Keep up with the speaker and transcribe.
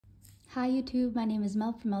Hi YouTube, my name is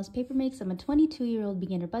Mel from Mel's Paper Makes. I'm a 22-year-old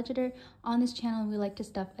beginner budgeter. On this channel, we like to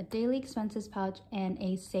stuff a daily expenses pouch and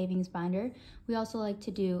a savings binder. We also like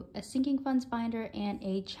to do a sinking funds binder and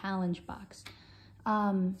a challenge box.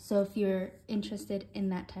 So if you're interested in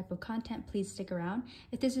that type of content, please stick around.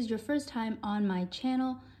 If this is your first time on my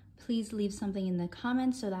channel, please leave something in the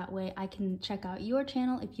comments so that way I can check out your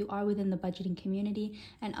channel if you are within the budgeting community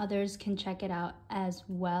and others can check it out as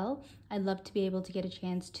well. I'd love to be able to get a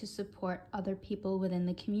chance to support other people within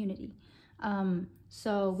the community.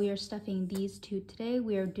 So we are stuffing these two today.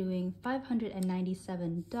 We are doing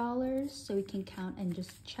 $597 so we can count and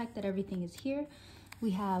just check that everything is here.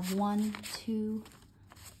 We have 1, 2,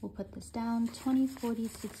 we'll put this down, 20, 40,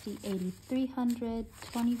 60, 80, 300,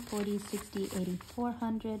 20, 40, 60, 80,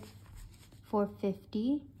 400,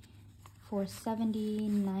 450, 470,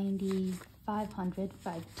 90, 500,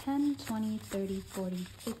 510, 20, 30, 40,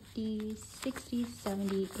 50, 60,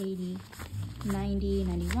 70, 80, 90,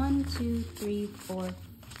 91, 2, 3, 4,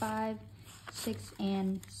 5, 6,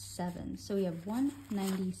 and 7. So we have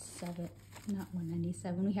 197, not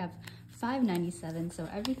 197, we have 597, so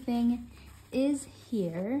everything is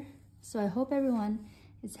here. So I hope everyone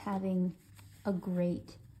is having a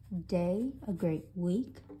great day, a great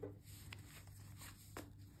week.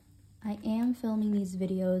 I am filming these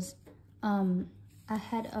videos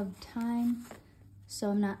ahead of time, so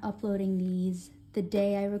I'm not uploading these the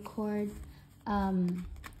day I record,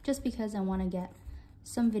 just because I want to get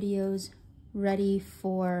some videos ready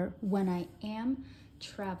for when I am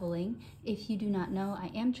traveling. If you do not know, I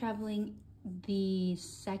am traveling the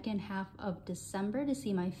second half of December to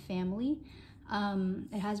see my family.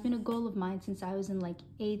 It has been a goal of mine since I was in like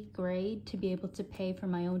 8th grade to be able to pay for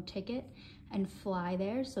my own ticket and fly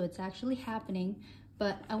there, so it's actually happening.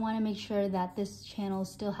 But I want to make sure that this channel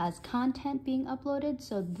still has content being uploaded,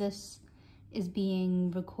 so this is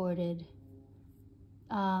being recorded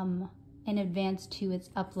in advance to its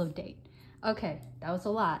upload date. Okay, that was a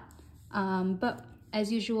lot, but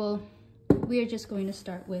as usual, we are just going to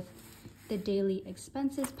start with the daily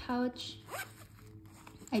expenses pouch.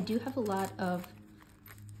 I do have a lot of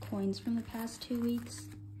coins from the past 2 weeks.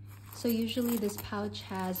 So usually this pouch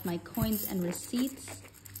has my coins and receipts.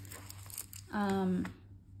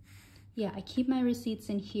 Yeah, I keep my receipts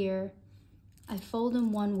in here. I fold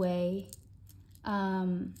them one way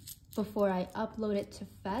before I upload it to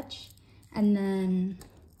Fetch. And then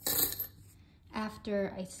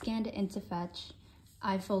after I scanned it into Fetch,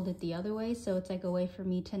 I fold it the other way, so it's like a way for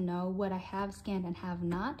me to know what I have scanned and have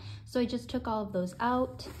not. So I just took all of those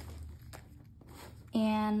out,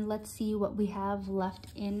 and let's see what we have left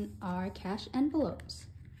in our cash envelopes.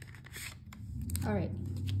 All right,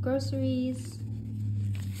 groceries,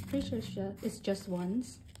 pretty sure it's just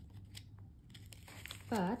ones,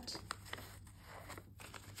 but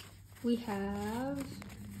we have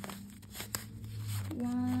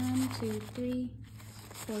 1, 2, 3,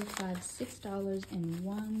 4, 5, $6 in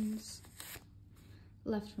ones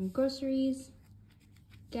left from groceries.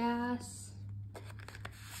 Gas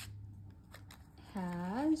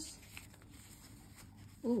has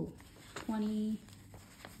 $28.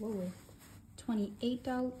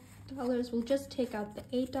 We'll just take out the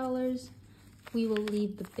 $8. We will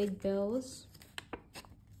leave the big bills.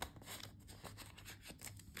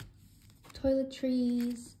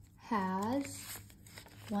 Toiletries has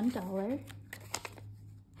 $1.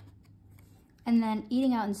 And then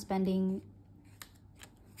eating out and spending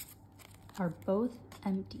are both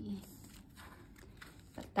empty,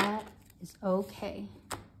 but that is okay.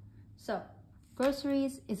 So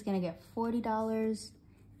groceries is gonna get $40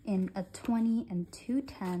 in a 20 and 2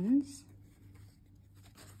 10s.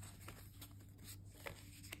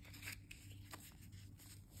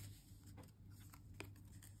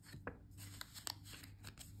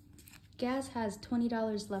 Gas has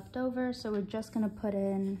 $20 left over, so we're just gonna put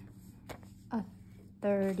in a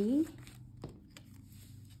 30.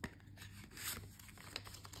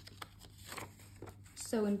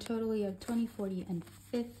 So in total we have 20, 40, and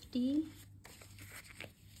 50.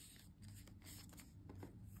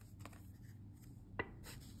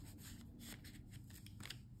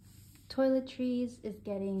 Toiletries is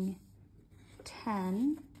getting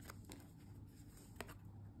 10.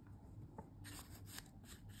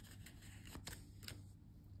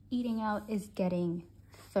 Eating out is getting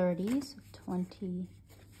 30, so 20 and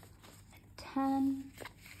 10.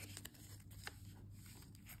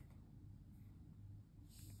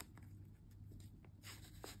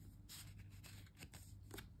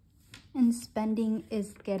 And spending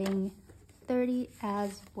is getting 30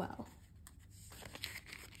 as well.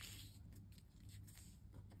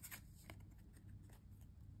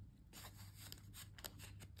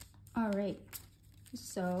 All right,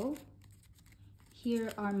 so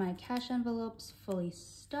here are my cash envelopes fully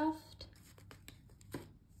stuffed.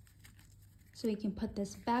 So we can put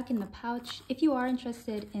this back in the pouch. If you are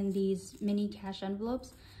interested in these mini cash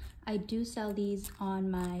envelopes, I do sell these on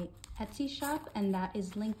my Etsy shop, and that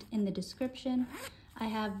is linked in the description. I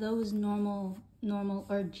have those normal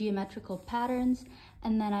or geometrical patterns,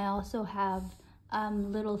 and then I also have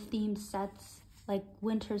little themed sets like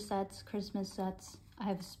winter sets, Christmas sets. I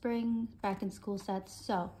have spring, back in school sets.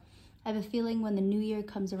 So I have a feeling when the new year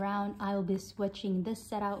comes around, I will be switching this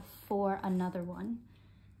set out for another one.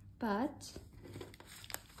 But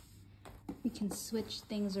we can switch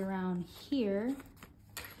things around here,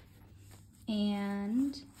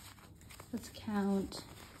 and let's count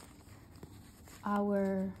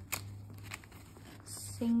our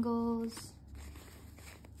singles.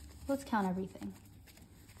 Let's count everything.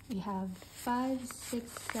 We have 5,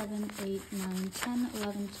 6, 7, 8, 9, 10,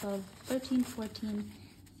 11, 12, 13, 14,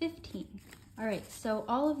 15. All right, so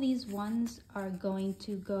all of these ones are going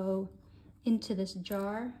to go into this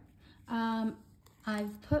jar.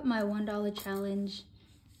 I've put my $1 challenge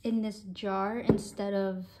in this jar instead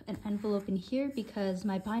of an envelope in here because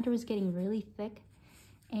my binder was getting really thick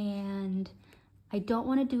and I don't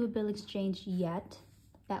want to do a bill exchange yet.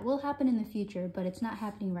 That will happen in the future, but it's not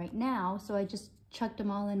happening right now, so I just chucked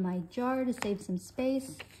them all in my jar to save some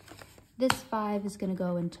space. This 5 is going to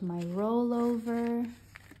go into my rollover,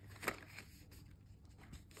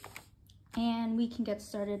 and we can get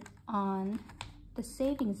started on the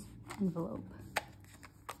savings envelope.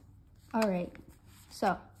 All right,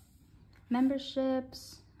 so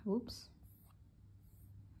memberships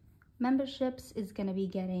is going to be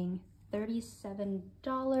getting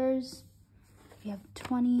 $37. We have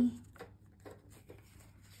 20,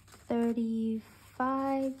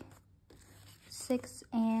 35, 6,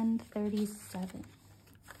 and 37.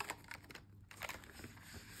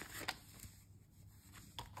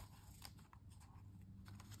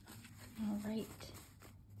 All right.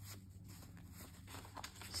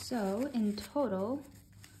 So in total,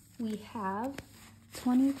 we have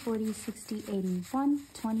 20, 40, 60, 81,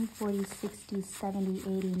 20, 40, 60, 70,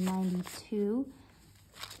 80, 92,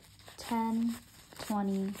 10,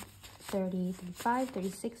 20, 30, 35,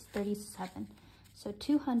 36, 37. So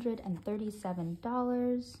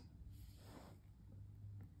 $237.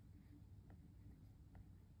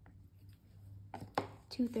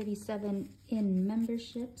 $237 in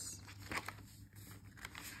memberships.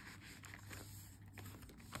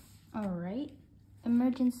 All right,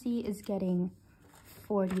 emergency is getting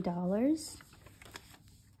 $40.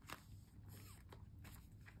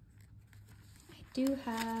 I do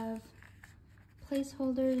have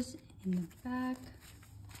placeholders in the back.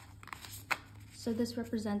 So this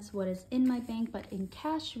represents what is in my bank, but in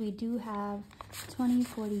cash we do have 20,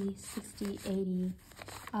 40, 60, 80,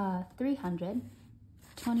 300,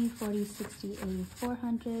 20, 40, 60, 80,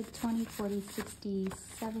 400, 20, 40, 60,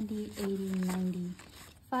 70, 80, 90,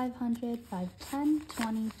 500, 510,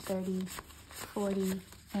 20, 30, 40,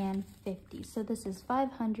 and 50. So this is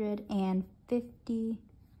 550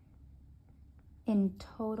 in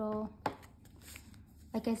total.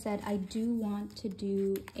 Like I said, I do want to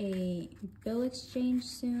do a bill exchange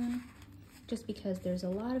soon, just because there's a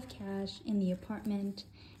lot of cash in the apartment,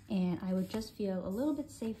 and I would just feel a little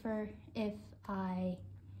bit safer if I,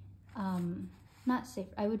 not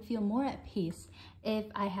safer, I would feel more at peace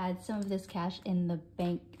if I had some of this cash in the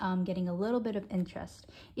bank, getting a little bit of interest,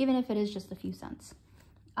 even if it is just a few cents.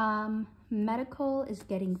 Medical is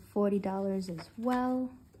getting $40 as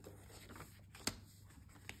well.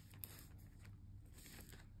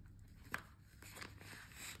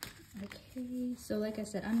 Okay, so like I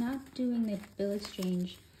said, I'm not doing the bill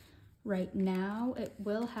exchange right now. It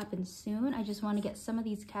will happen soon. I just want to get some of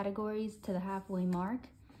these categories to the halfway mark,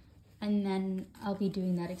 and then I'll be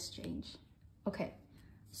doing that exchange. Okay,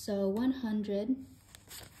 so 100,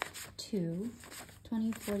 2,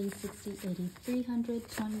 20, 40, 60, 80, 300,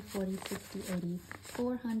 20, 40, 60, 80,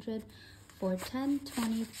 400, 410,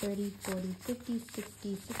 20, 30, 40, 50,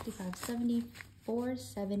 60, 65, 70,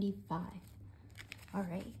 475. All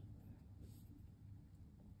right.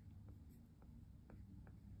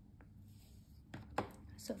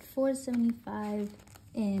 So 475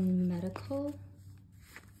 in medical.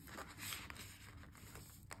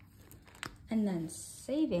 And then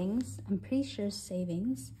savings, I'm pretty sure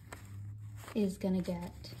savings is gonna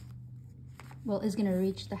get, well, is gonna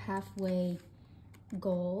reach the halfway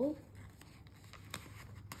goal.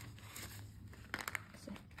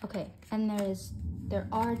 Okay, and there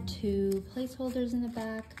are 2 placeholders in the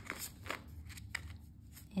back.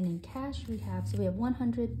 And in cash we have, so we have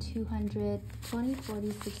 100, 200, 20,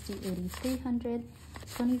 40, 60, 80, 300,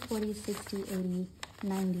 20, 40, 60, 80,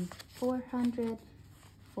 90, 400,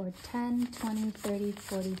 410, 20, 30,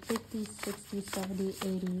 40, 50, 60, 70,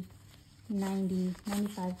 80, 90,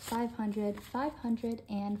 95, 500,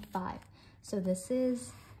 505. So this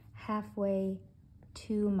is halfway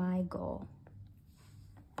to my goal.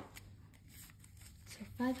 So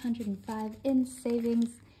 505 in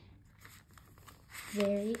savings.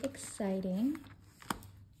 Very exciting.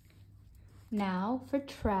 Now for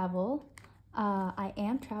travel, I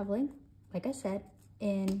am traveling, like I said,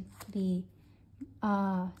 in the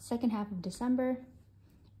second half of December,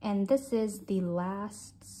 and this is the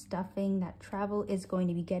last stuffing that travel is going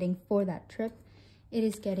to be getting for that trip. It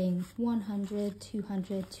is getting 100,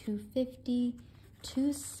 200, 250,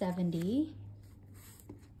 270,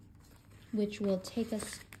 which will take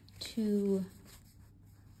us to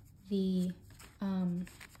the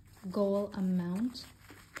goal amount,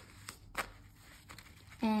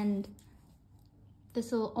 and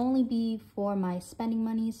this will only be for my spending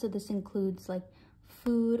money, so this includes like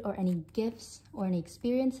food or any gifts or any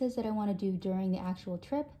experiences that I want to do during the actual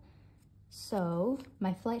trip. So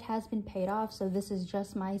my flight has been paid off, so this is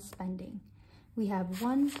just my spending. We have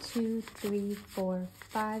 1, 2, 3, 4,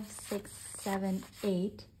 5, 6, 7,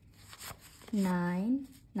 8, 9,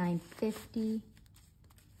 950,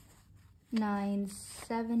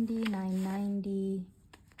 970, 990,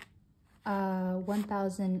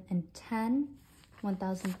 1010,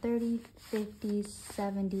 1030, 50,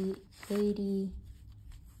 70, 80,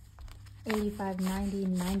 85, 90,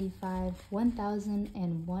 95,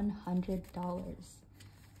 $1,100.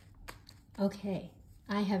 Okay,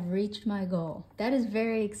 I have reached my goal. That is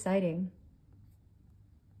very exciting.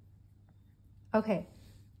 Okay,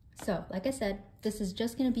 so like I said, this is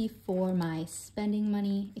just gonna be for my spending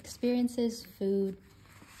money, experiences, food,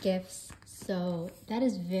 gifts. So that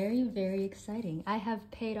is very, very exciting. I have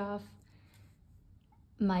paid off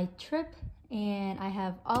my trip and I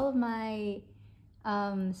have all of my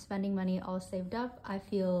spending money all saved up. I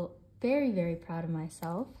feel very, very proud of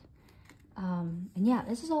myself. And yeah,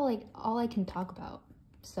 this is all I can talk about.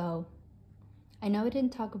 So I know I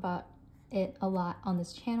didn't talk about it a lot on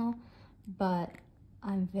this channel, but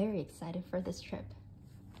I'm very excited for this trip.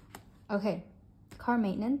 Okay, car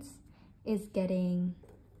maintenance is getting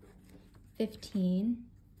 15,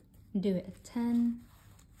 do it at 10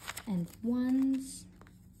 and ones.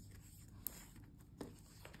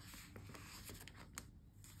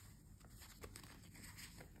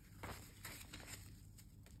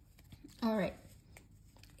 All right,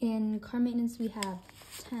 in car maintenance we have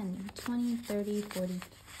 10, 20, 30, 40,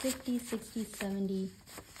 50, 60, 70,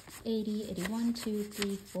 80, 81, 2,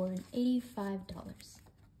 3, 4, and $85.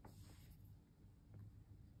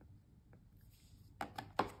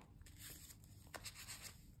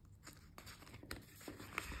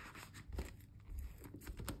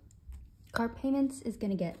 Car payments is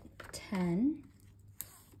gonna get 10.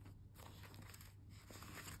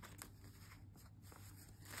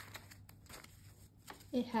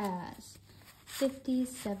 It has 50,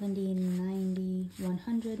 70, 90,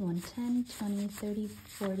 100, 110, 20, 30,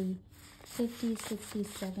 40, 50, 60,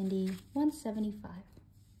 70, 175.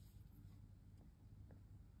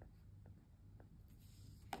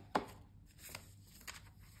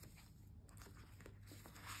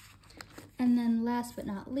 And then last but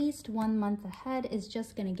not least, 1 month ahead is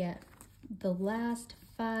just gonna get the last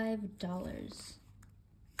 $5.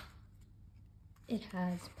 It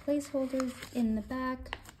has placeholders in the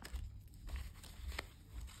back.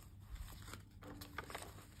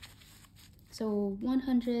 So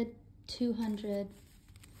 100, 200,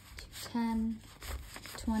 210,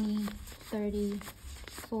 20, 30,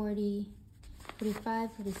 40, 45,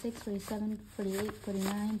 46, 47, 48,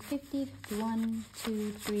 49, 50, 51,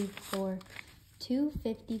 2, 3, 4,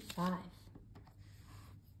 255.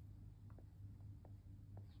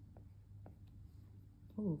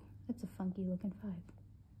 Ooh, that's a funky looking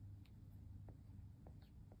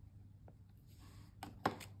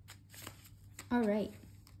 5. All right.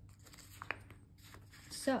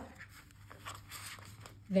 So,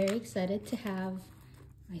 very excited to have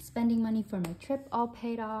my spending money for my trip all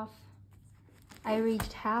paid off. I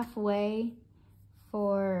reached halfway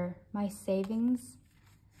for my savings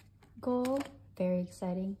goal. Very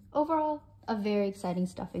exciting. Overall, a very exciting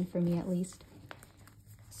stuffing for me at least.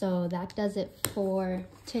 So that does it for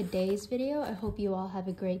today's video. I hope you all have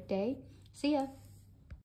a great day. See ya.